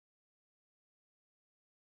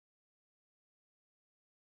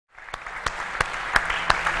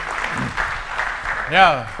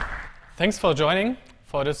Yeah, thanks for joining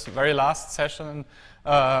for this very last session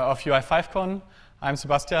of UI5con. I'm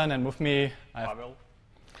Sebastian, and with me I have Pavel.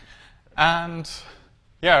 And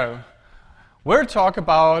yeah, we'll talk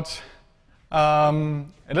about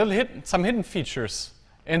some hidden features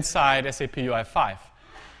inside SAP UI5.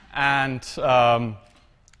 And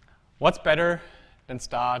what's better than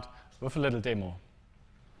start with a little demo?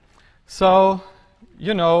 So,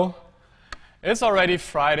 you know, it's already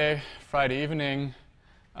Friday evening.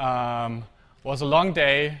 Was a long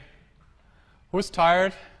day. Who's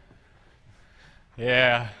tired?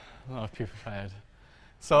 Yeah, a lot of people tired.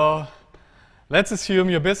 So let's assume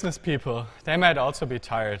you're business people. They might also be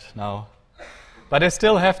tired now. But they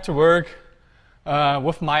still have to work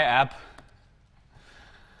with my app.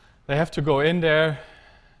 They have to go in there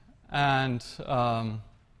and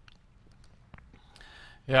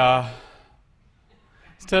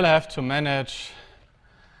still have to manage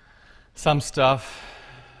some stuff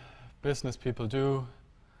business people do.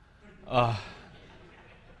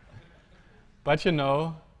 But you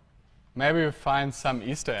know, maybe we find some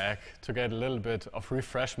Easter egg to get a little bit of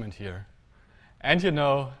refreshment here. And you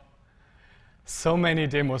know, so many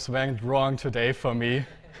demos went wrong today for me.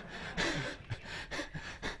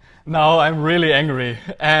 Now I'm really angry,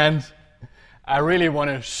 and I really want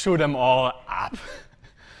to shoot them all up.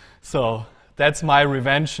 So that's my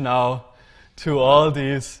revenge now to all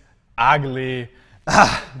these ugly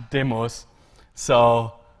demos.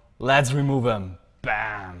 So let's remove them.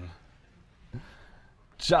 Bam.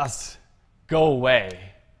 Just go away.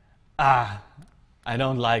 I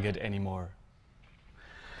don't like it anymore.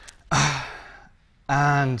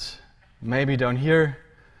 And maybe down here,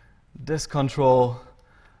 this control,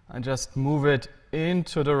 I just move it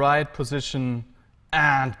into the right position,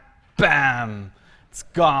 and bam, it's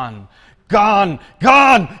gone. Gone,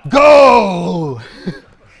 gone, go!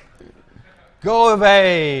 Go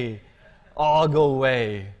away, all go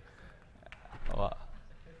away.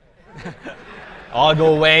 All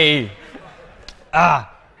go away. And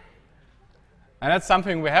that's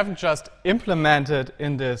something we haven't just implemented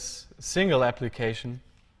in this single application.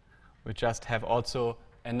 We just have also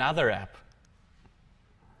another app.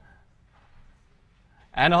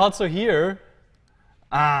 And also here,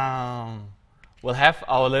 we'll have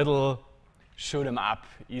our little shoot 'em up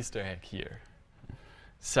Easter egg here.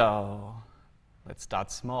 So let's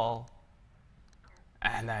start small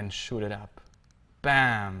and then shoot it up.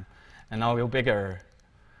 Bam. And now we're bigger.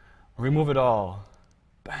 Remove it all.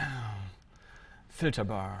 Bam. Filter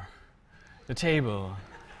bar. The table.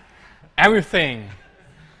 Everything.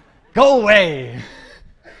 Go away.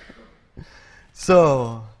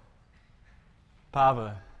 So,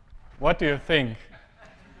 Pavel, what do you think?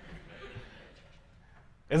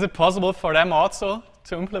 Is it possible for them also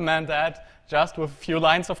to implement that just with a few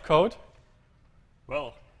lines of code?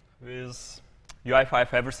 Well, with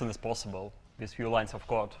UI5 everything is possible with few lines of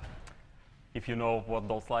code, if you know what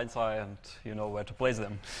those lines are and you know where to place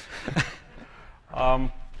them.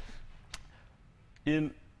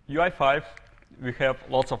 In UI5, we have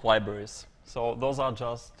lots of libraries. So those are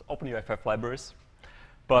just OpenUI5 libraries.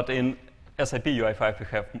 But in SAP UI5, we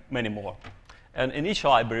have many more. And in each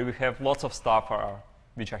library, we have lots of stuff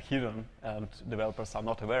which are hidden and developers are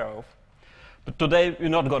not aware of. But today, we're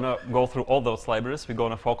not going to go through all those libraries. We're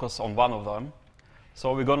going to focus on one of them.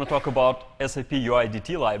 So we're going to talk about SAP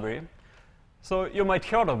UI.dt library. So you might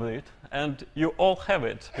heard of it, and you all have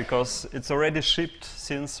it, because it's already shipped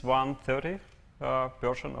since 1.30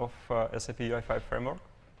 version of SAP UI5 framework.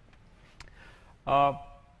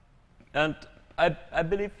 And I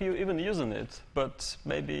believe you're even using it, but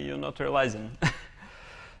maybe you're not realizing.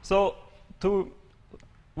 So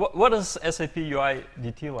what is SAP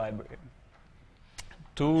UI.dt library?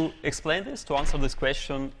 To explain this, to answer this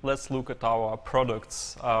question, let's look at our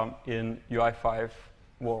products in UI5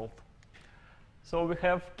 world. So we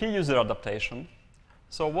have key user adaptation.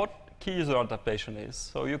 So what key user adaptation is?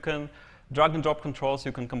 So you can drag and drop controls,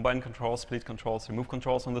 you can combine controls, split controls, remove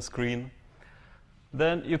controls on the screen.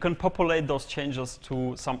 Then you can populate those changes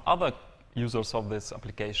to some other users of this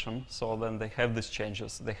application. So then they have these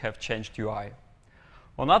changes, they have changed UI.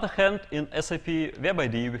 On the other hand, in SAP Web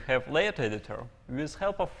IDE, we have layout editor. With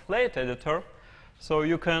help of layout editor, so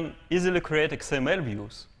you can easily create XML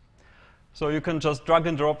views. So you can just drag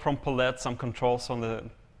and drop from palette some controls on the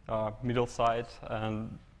middle side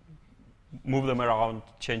and move them around,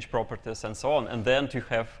 change properties, and so on. And then you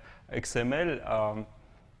have XML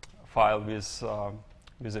file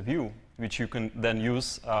with a view, which you can then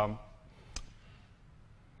use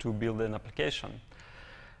to build an application.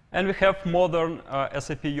 And we have modern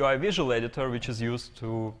SAP UI Visual Editor, which is used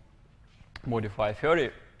to modify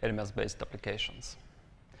LMS-based applications.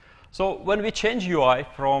 So when we change UI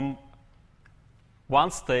from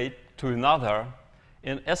one state to another,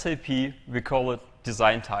 in SAP, we call it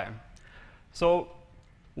design time. So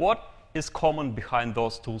what is common behind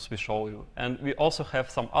those tools we show you? And we also have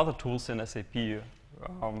some other tools in SAP,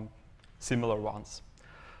 similar ones.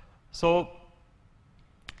 So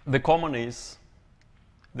the common is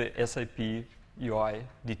the SAP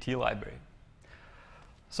UI.dt library.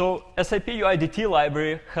 So SAP UI.dt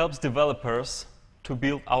library helps developers to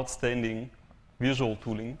build outstanding visual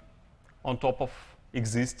tooling on top of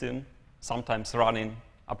existing, sometimes running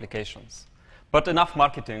applications. But enough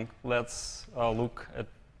marketing. Let's look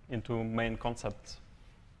into main concepts.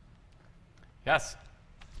 Yes.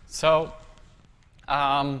 So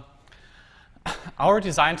our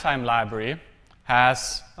design time library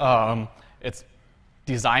has its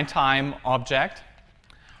design time object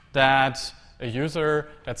that a user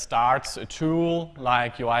that starts a tool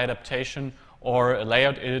like UI adaptation or a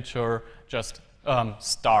layout editor just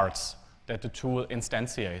starts, that the tool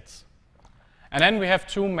instantiates. And then we have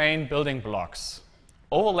two main building blocks,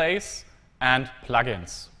 overlays and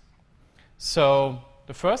plugins. So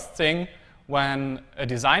the first thing, when a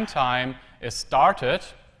design time is started,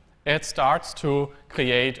 it starts to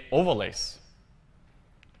create overlays.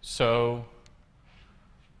 So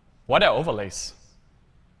what are overlays?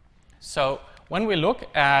 So when we look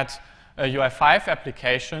at a UI5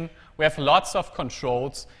 application, we have lots of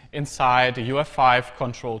controls inside the UI5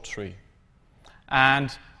 control tree.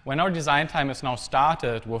 And when our design time is now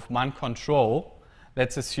started with one control,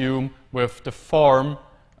 let's assume with the form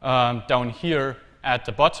down here at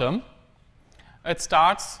the bottom, it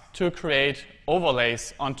starts to create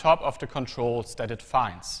overlays on top of the controls that it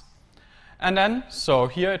finds. And then, so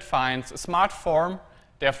here it finds a smart form,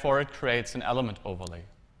 therefore it creates an element overlay.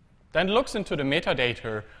 Then it looks into the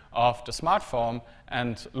metadata of the smart form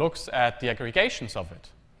and looks at the aggregations of it.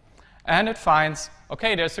 And it finds,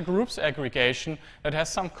 okay, there's a groups aggregation that has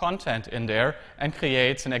some content in there and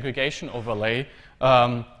creates an aggregation overlay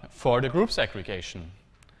for the groups aggregation.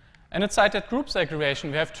 And inside that groups aggregation,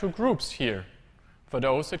 we have two groups here. For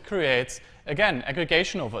those, it creates, again,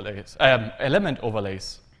 aggregation overlays, element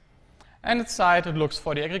overlays. And inside, it looks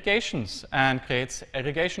for the aggregations and creates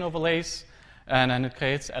aggregation overlays, and then it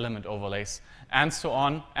creates element overlays, and so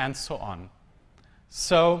on and so on.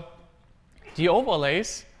 So the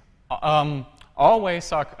overlays are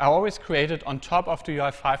always created on top of the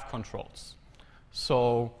UI5 controls.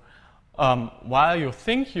 So while you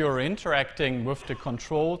think you're interacting with the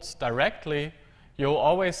controls directly, you'll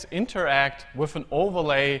always interact with an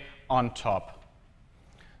overlay on top.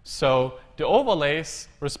 So the overlay's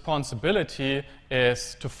responsibility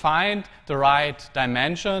is to find the right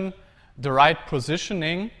dimension, the right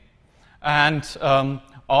positioning, and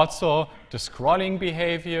also the scrolling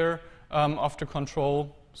behavior of the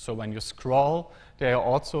control. So when you scroll, they are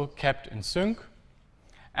also kept in sync.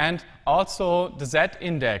 And also the Z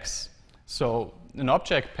index. So an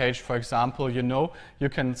object page, for example, you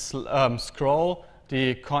can scroll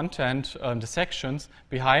the content, the sections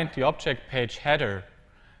behind the object page header.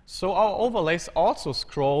 So our overlays also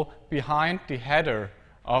scroll behind the header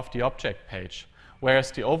of the object page,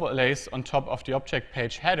 whereas the overlays on top of the object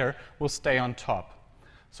page header will stay on top.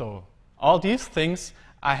 So all these things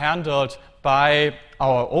are handled by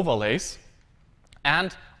our overlays.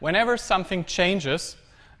 And whenever something changes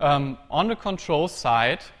on the control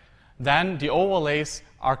side, then the overlays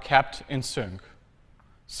are kept in sync.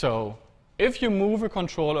 So if you move a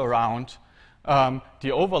control around,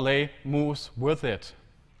 the overlay moves with it.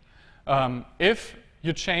 If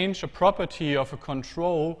you change a property of a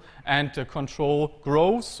control and the control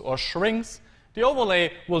grows or shrinks, the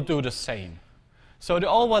overlay will do the same. So the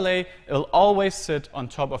overlay will always sit on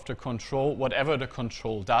top of the control, whatever the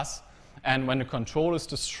control does. And when the control is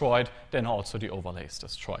destroyed, then also the overlay is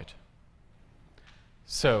destroyed.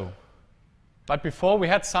 So, but before we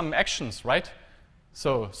had some actions, right?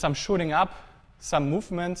 So some shooting up, some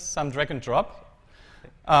movements, some drag and drop.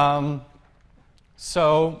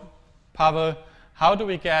 So Pavel, how do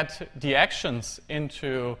we get the actions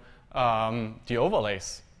into the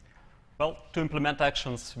overlays? Well, to implement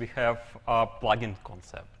actions, we have a plugin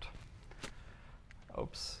concept.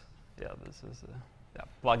 Oops. Yeah, this is a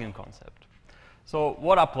plugin concept. So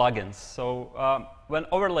what are plugins? So when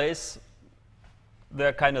overlays,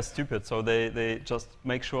 they're kind of stupid. So they just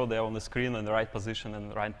make sure they're on the screen in the right position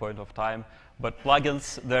and the right point of time. But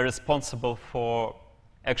plugins, they're responsible for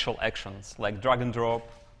actual actions, like drag and drop,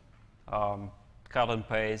 cut and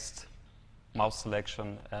paste, mouse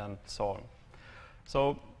selection, and so on.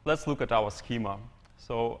 So let's look at our schema.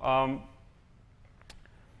 So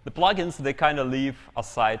the plugins, they kind of live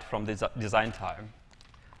aside from design time.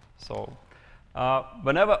 So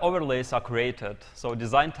whenever overlays are created, so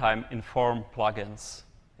design time informs plugins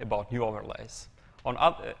about new overlays. On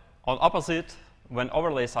opposite, when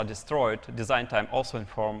overlays are destroyed, design time also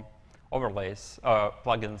informs overlays,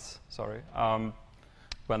 plugins, sorry,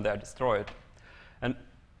 when they are destroyed. And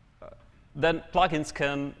then plugins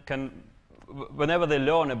can, whenever they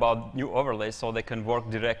learn about new overlays, so they can work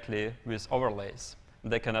directly with overlays.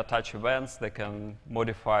 They can attach events, they can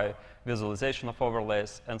modify visualization of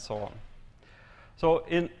overlays, and so on. So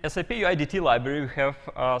in SAP UI.dt library, we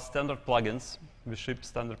have standard plugins. We ship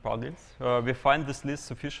standard plugins. We find this list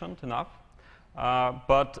sufficient enough.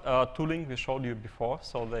 But tooling, we showed you before,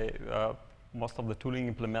 so most of the tooling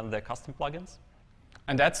implement their custom plugins.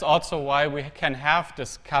 And that's also why we can have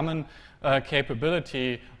this common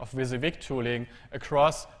capability of WYSIWYG tooling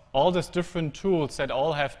across all these different tools that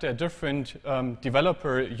all have their different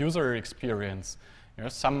developer user experience. You know,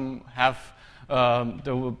 some have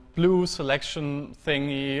the blue selection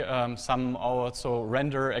thingy, some also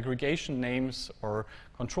render aggregation names or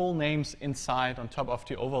control names inside on top of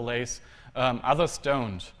the overlays. Others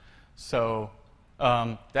don't. So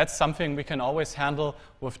that's something we can always handle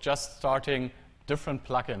with just starting different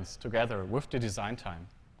plugins together with the design time.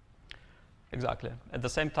 Exactly. At the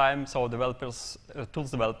same time, so developers,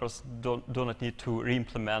 tools developers do not need to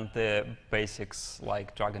re-implement the basics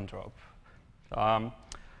like drag and drop.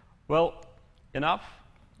 Well, enough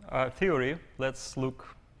theory. Let's look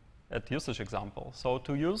at usage example. So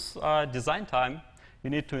to use design time, you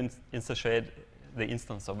need to instantiate the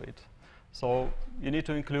instance of it. So you need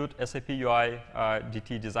to include SAP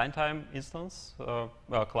UI.dt design time instance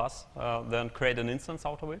class, then create an instance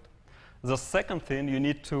out of it. The second thing, you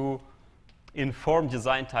need to inform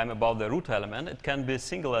design time about the root element. It can be a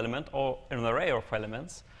single element or an array of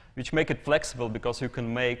elements, which make it flexible because you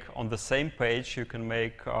can make on the same page, you can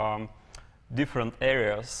make different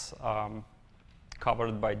areas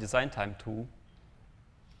covered by design time tool.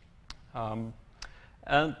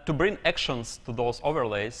 And to bring actions to those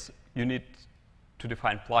overlays, you need to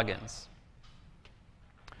define plugins.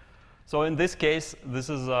 So in this case, this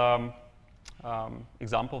is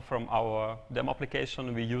example from our demo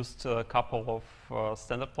application. We used a couple of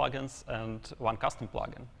standard plugins and one custom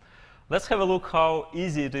plugin. Let's have a look how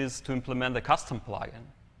easy it is to implement a custom plugin.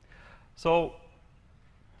 So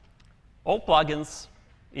all plugins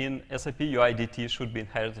in SAP UI.dt should be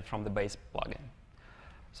inherited from the base plugin.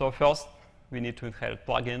 So first, we need to inherit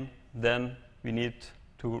plugin. Then we need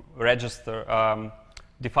to register,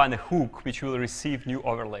 define a hook which will receive new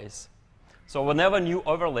overlays. So whenever new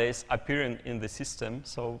overlays appear in the system,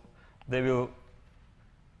 so they will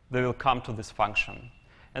come to this function.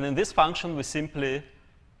 And in this function, we simply,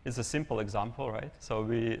 it's a simple example, right? So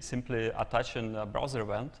we simply attach a browser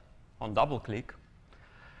event on double click.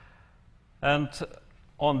 And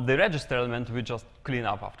on the register element, we just clean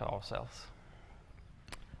up after ourselves.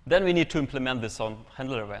 Then we need to implement this on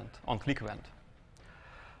handler event, on click event.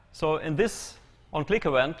 So in this on click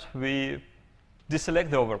event, we deselect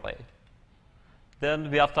the overlay.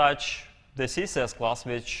 Then we attach the CSS class,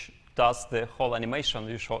 which does the whole animation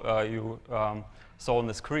you saw on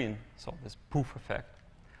the screen, so this poof effect.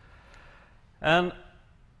 And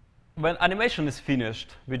when animation is finished,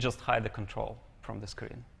 we just hide the control from the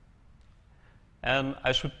screen. And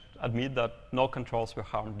I should admit that no controls were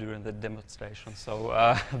harmed during the demonstration,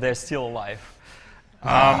 so they're still alive.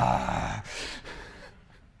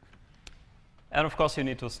 And of course, you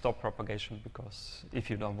need to stop propagation, because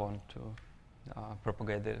if you don't want to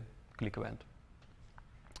propagate the click event.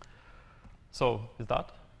 So, is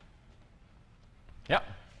that? Yeah.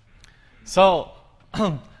 So,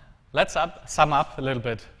 let's sum up a little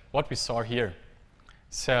bit what we saw here.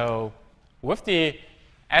 So, with the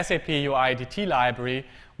SAP UI.dt library,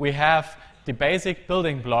 we have the basic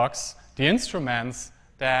building blocks, the instruments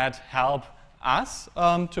that help us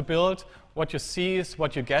to build. What you see is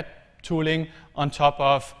what you get tooling on top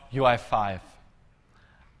of UI5.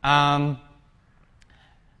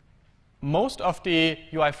 Most of the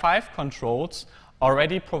UI5 controls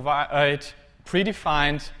already provide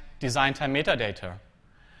predefined design time metadata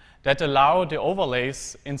that allow the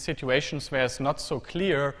overlays in situations where it's not so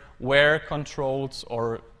clear where controls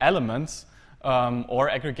or elements or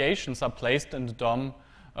aggregations are placed in the DOM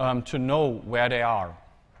to know where they are.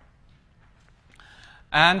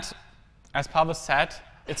 And as Pavel said,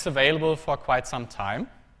 it's available for quite some time,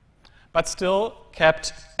 but still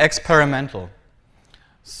kept experimental.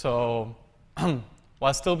 So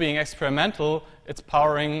while still being experimental, it's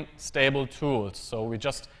powering stable tools. So we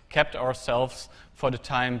just kept ourselves for the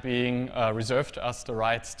time being, reserved us the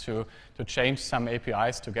rights to change some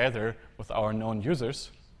APIs together with our known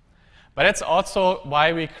users. But that's also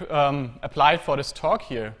why we applied for this talk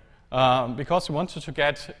here, because we wanted to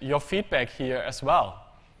get your feedback here as well.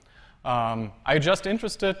 Are you just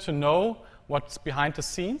interested to know what's behind the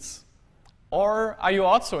scenes? Or are you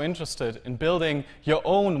also interested in building your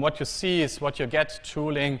own what you see is what you get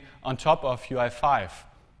tooling on top of UI5?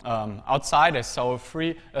 Outside, I saw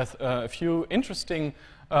a few interesting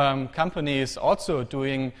companies also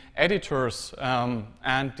doing editors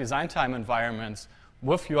and design time environments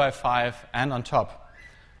with UI5 and on top.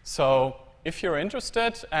 So if you're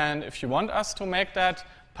interested and if you want us to make that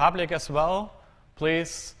public as well,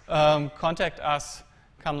 please contact us,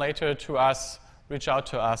 come later to us, reach out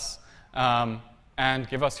to us, and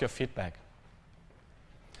give us your feedback.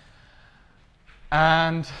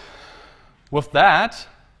 And with that,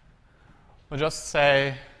 we'll just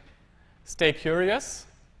say, stay curious,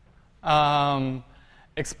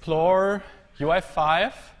 explore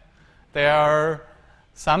UI5. There are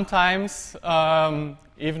sometimes,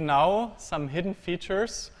 even now, some hidden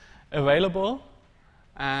features available,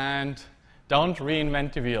 and don't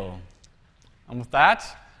reinvent the wheel. And with that,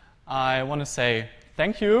 I want to say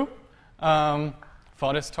thank you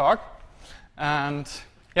for this talk, and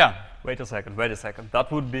yeah. Wait a second.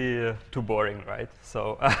 That would be too boring, right?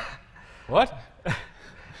 So. What?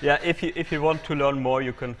 Yeah, if you want to learn more,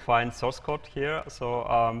 you can find source code here.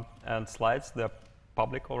 So and slides, they're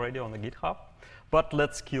public already on the GitHub. But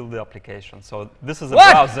let's kill the application. So this is a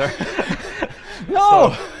browser.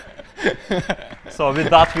 No. So with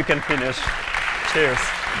that we can finish. Cheers.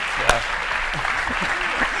 Yeah.